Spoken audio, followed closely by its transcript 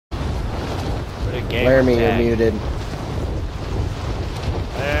Laramie, you're muted.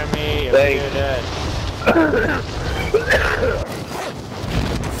 Laramie, you're muted.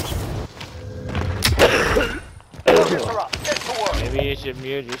 Maybe you should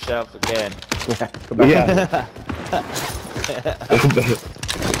mute yourself again. Yeah, go back. Yeah.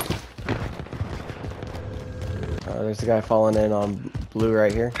 There's a guy falling in on blue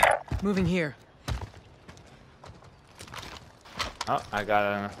right here. Moving here. Oh, I got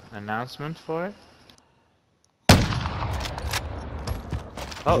an announcement for it.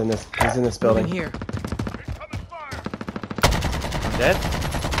 Oh, He's in this building. Moving here. I'm dead.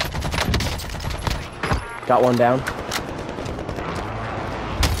 Got one down.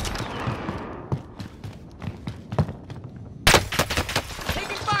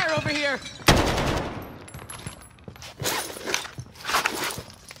 Taking fire over here.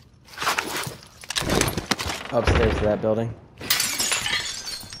 Upstairs to that building.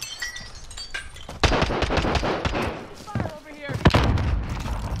 Fire over here.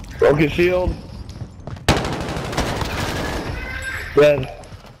 Broken shield. Dead.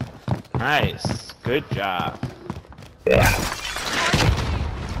 Nice. Good job. Yeah.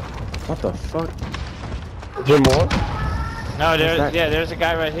 What the fuck? Is there more? No, that? there's a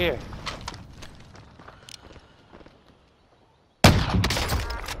guy right here.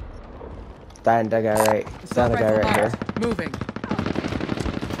 That guy right. Down the guy right here. Moving.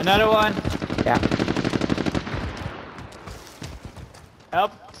 Another one. Yeah.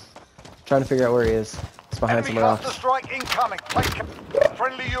 Help. Trying to figure out where he is. It's behind some rocks. Cluster strike incoming.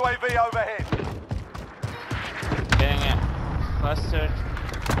 Friendly UAV overhead. Getting it. Clustered.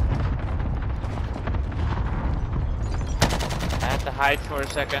 I had to hide for a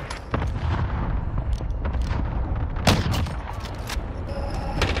second.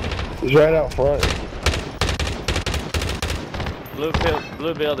 He's right out front.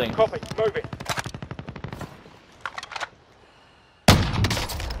 Blue building. Copy. Moving.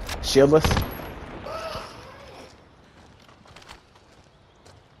 Shieldless.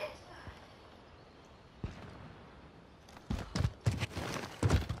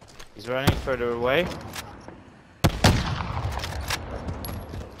 He's running further away.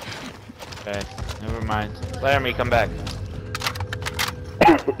 Okay, never mind. Laramie, come back.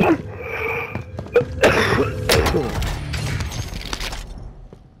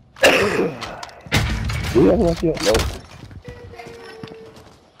 Do you have enough yet? Nope.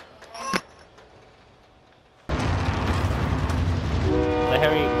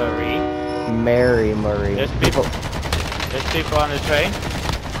 Larry Marie. There's people. There's people on the train.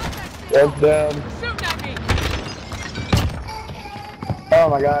 One's down. Shooting at me. Oh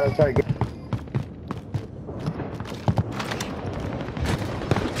my god, I'm trying to get.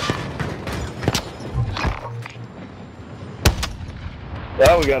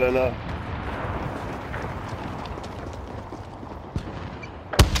 Now we got enough.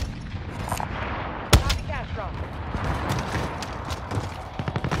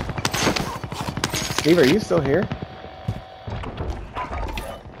 Steve, are you still here?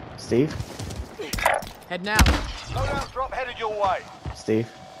 Steve? Head now. Loadout drop headed your way. Steve?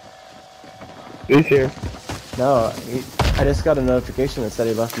 He's here. No, I just got a notification that said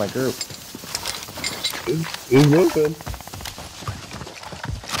he left my group. He's moving.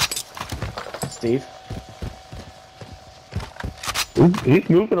 Steve? He's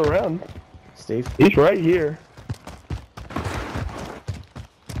moving around. Steve? He's right here.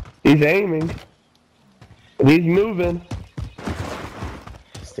 He's aiming. And he's moving.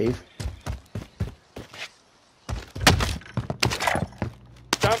 Steve?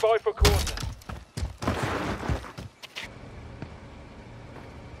 Stand by for quarter.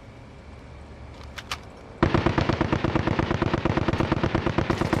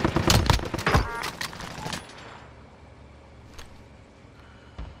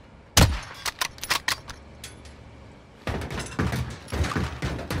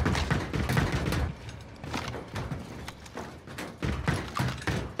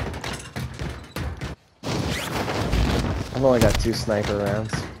 I've only got 2 sniper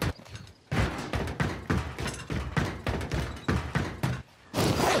rounds.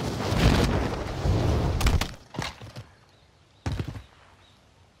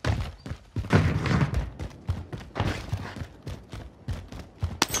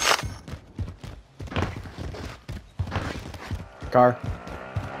 Car.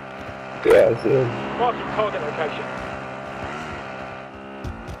 Yeah, I see him. Marking target location.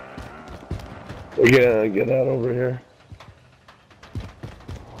 We gotta get out over here.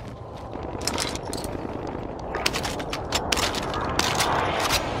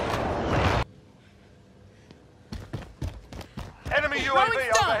 Enemy Throwing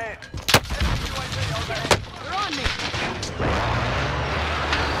UAV stun. overhead. Enemy UAV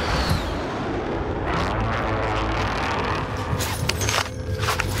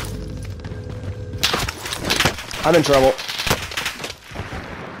I'm in trouble.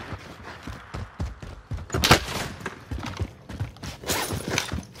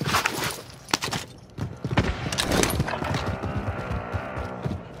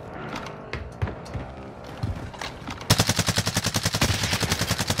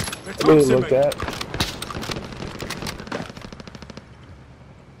 I didn't look at.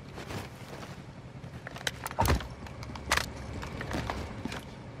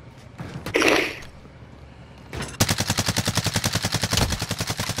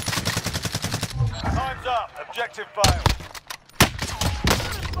 Time's up. Objective failed.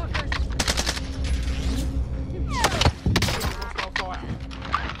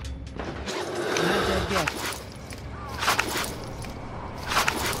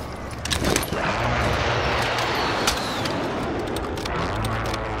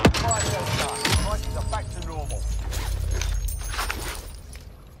 Prices are back to normal.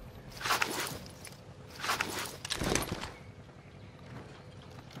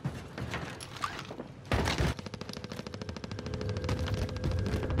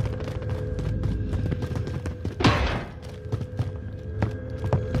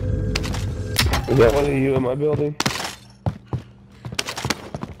 Is that one of you in my building?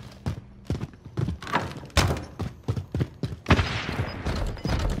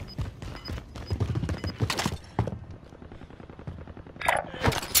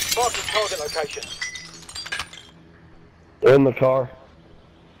 Marking target location. They're in the car.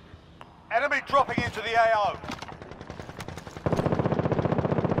 Enemy dropping into the AO.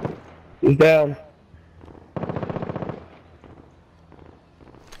 He's down.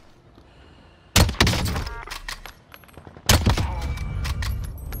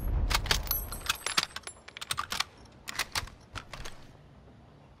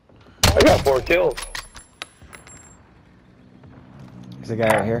 I got 4 kills. There's a guy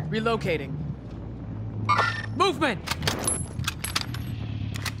right here. Relocating. Movement!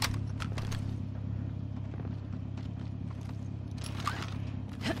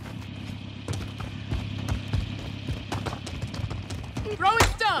 Throwing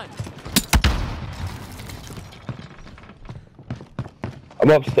stun! I'm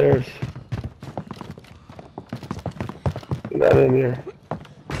upstairs. Not in here.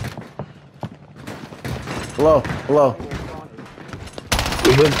 Below.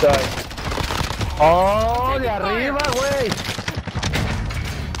 He's inside. Oh, de arriba, güey.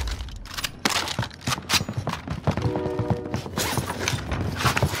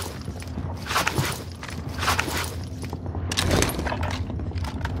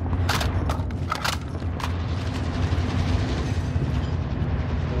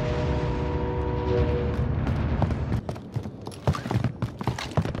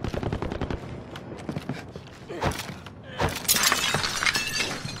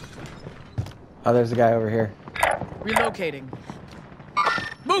 Oh, there's a guy over here. Relocating.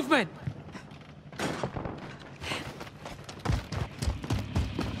 Movement!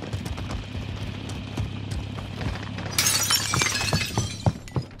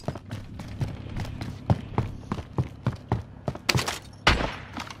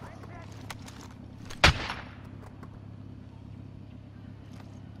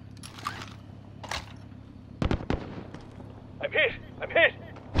 I'm hit.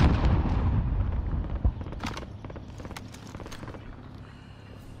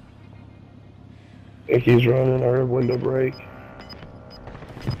 I think he's running. I heard window break.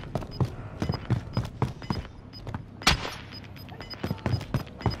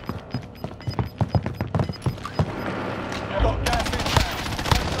 Got gas inbound.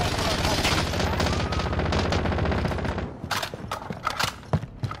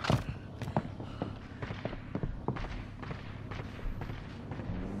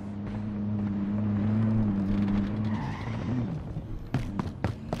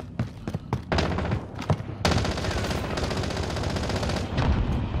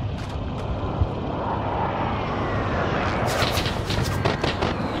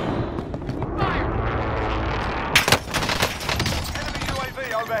 Enemy UAV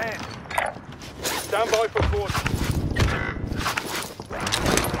overhead. Stand by for coordinates.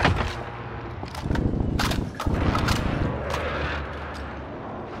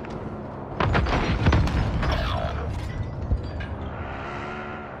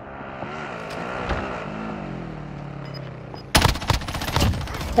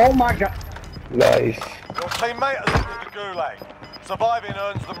 Oh my god. Nice. Your teammate has entered the gulag. Surviving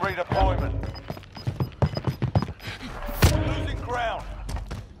earns them redeployment. Losing ground.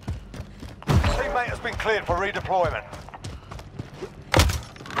 Teammate has been cleared for redeployment.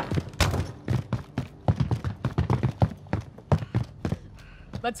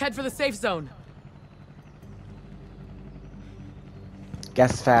 Let's head for the safe zone.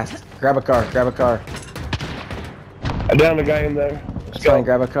 Gas is fast. Grab a car. Grab a car. I downed a guy in there. Let's It's fine.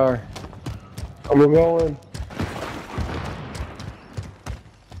 go. Grab a car. I'm going.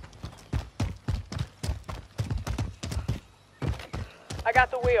 I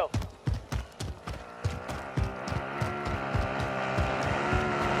got the wheel.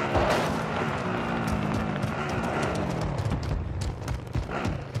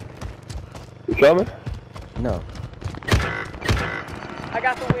 You coming? No. I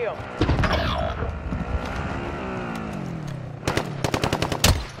got the wheel.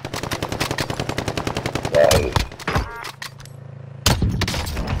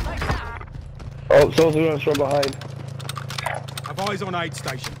 Oh, someone's doing us from behind. Have eyes on aid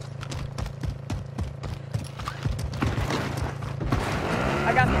station.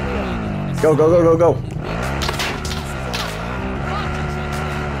 I got the wheel. Go, go, go, go, go.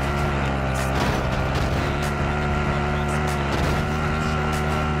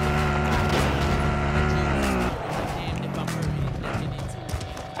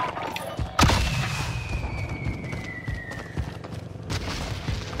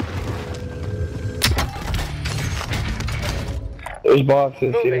 There's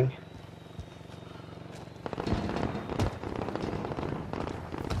boxes Moving. here.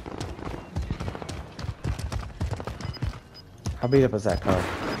 How beat up is that car?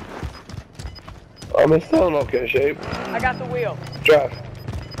 It's still in okay shape. I got the wheel. Drive.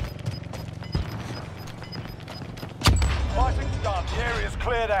 Fighting's done. The area's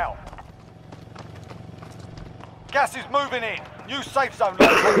cleared out. Gas is moving in. New safe zone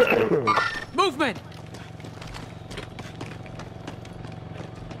located. Movement!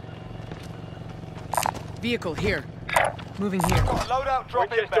 Vehicle here. Moving here. Got a loadout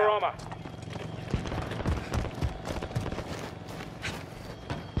drop inbound.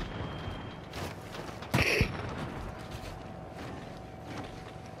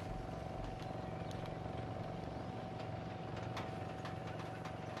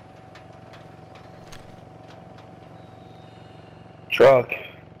 Truck.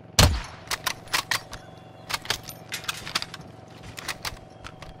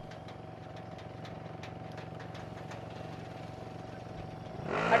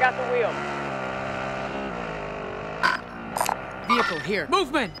 I got the wheel. Vehicle here.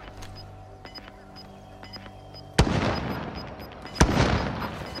 Movement!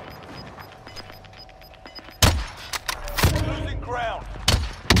 Losing ground.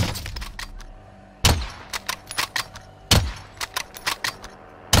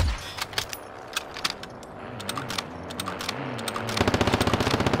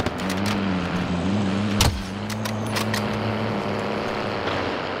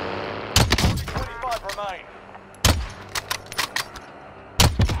 Only 25 remain.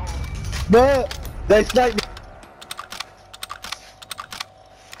 No! They sniped me!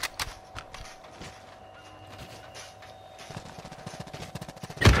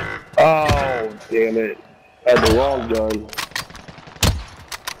 Oh, damn it. I had the wrong gun.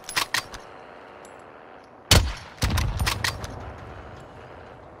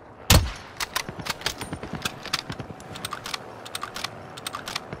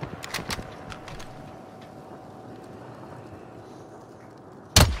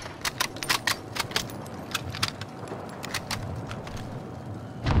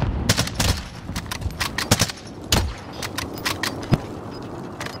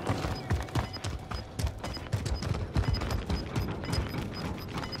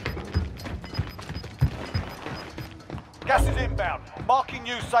 Gas is inbound. Marking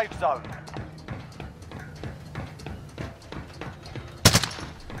new safe zone.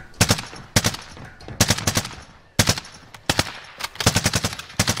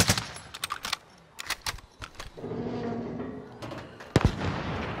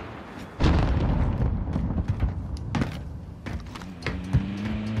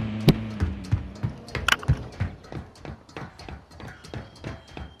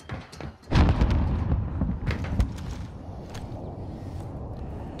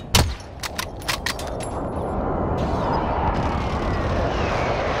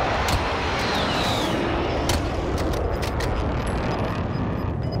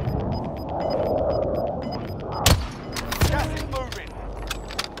 Gas is moving.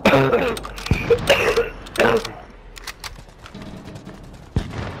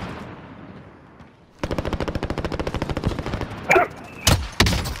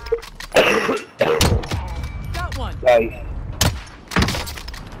 Got one. Nice.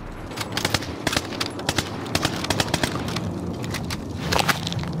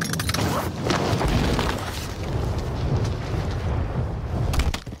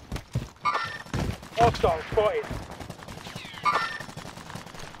 Hostile spotted.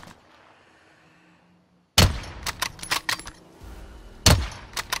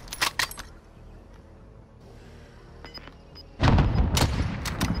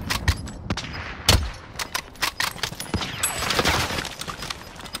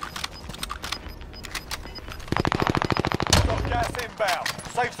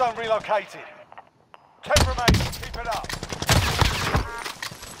 Safe zone relocated. 10 remain. Keep it up.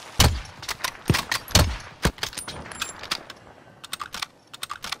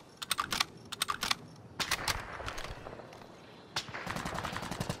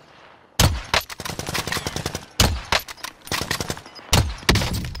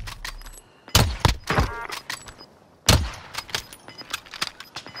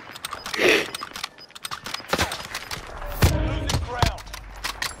 Losing ground.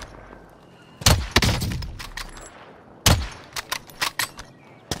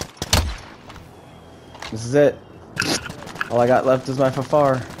 This is it. All I got left is my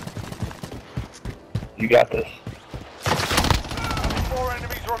fafar. You got this. 4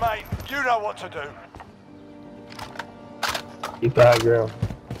 enemies remain. You know what to do. Keep the high ground.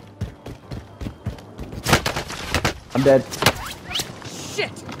 I'm dead.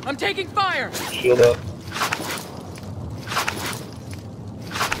 Shit! I'm taking fire! Shield up.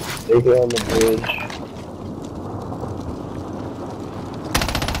 Take it on the bridge.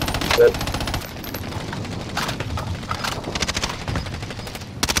 Yep.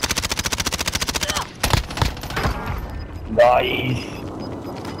 Nice.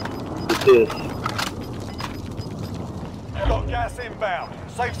 What's this? Got gas inbound.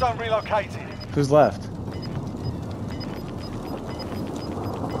 Safe zone relocated. Who's left?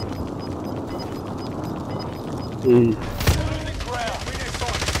 Losing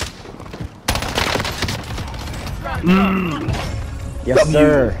ground. Yes, W.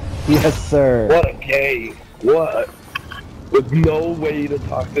 sir. Yes, sir. What a game. What? With no way to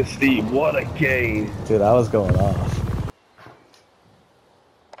talk to Steve. What a game. Dude, I was going off.